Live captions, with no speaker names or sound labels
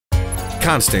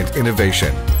constant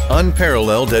innovation,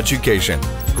 unparalleled education,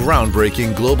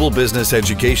 groundbreaking global business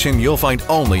education you'll find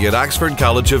only at Oxford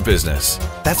College of Business.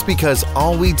 That's because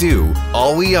all we do,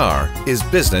 all we are, is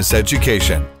business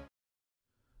education.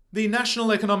 The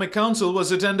National Economic Council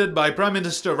was attended by Prime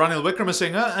Minister Ranil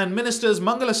Wickremesinghe and Ministers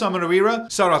Mangala Samarawira,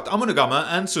 Sarath Amunagama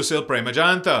and Susil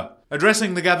Premajayantha.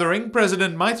 Addressing the gathering,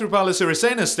 President Maithripala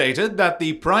Sirisena stated that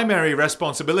the primary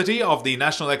responsibility of the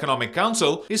National Economic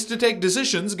Council is to take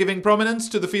decisions giving prominence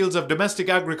to the fields of domestic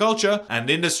agriculture and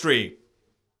industry.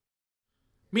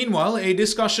 Meanwhile, a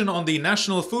discussion on the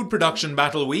National Food Production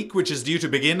Battle Week, which is due to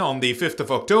begin on the 5th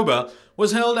of October,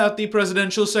 was held at the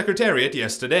Presidential Secretariat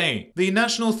yesterday. The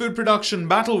National Food Production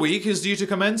Battle Week is due to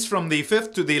commence from the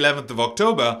 5th to the 11th of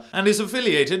October and is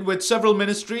affiliated with several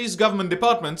ministries, government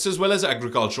departments as well as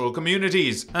agricultural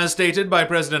communities. As stated by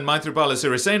President Maithripala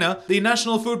Sirisena, the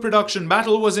National Food Production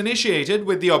Battle was initiated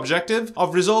with the objective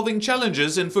of resolving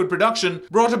challenges in food production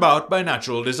brought about by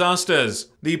natural disasters.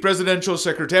 The Presidential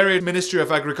Secretariat, Ministry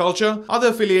of Agriculture, other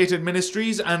affiliated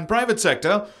ministries and private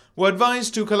sector were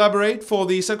advised to collaborate for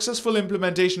the successful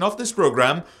implementation of this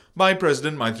program by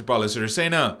President Maithripala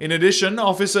Sirisena. In addition,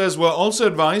 officers were also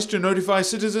advised to notify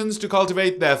citizens to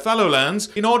cultivate their fallow lands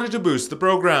in order to boost the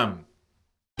program.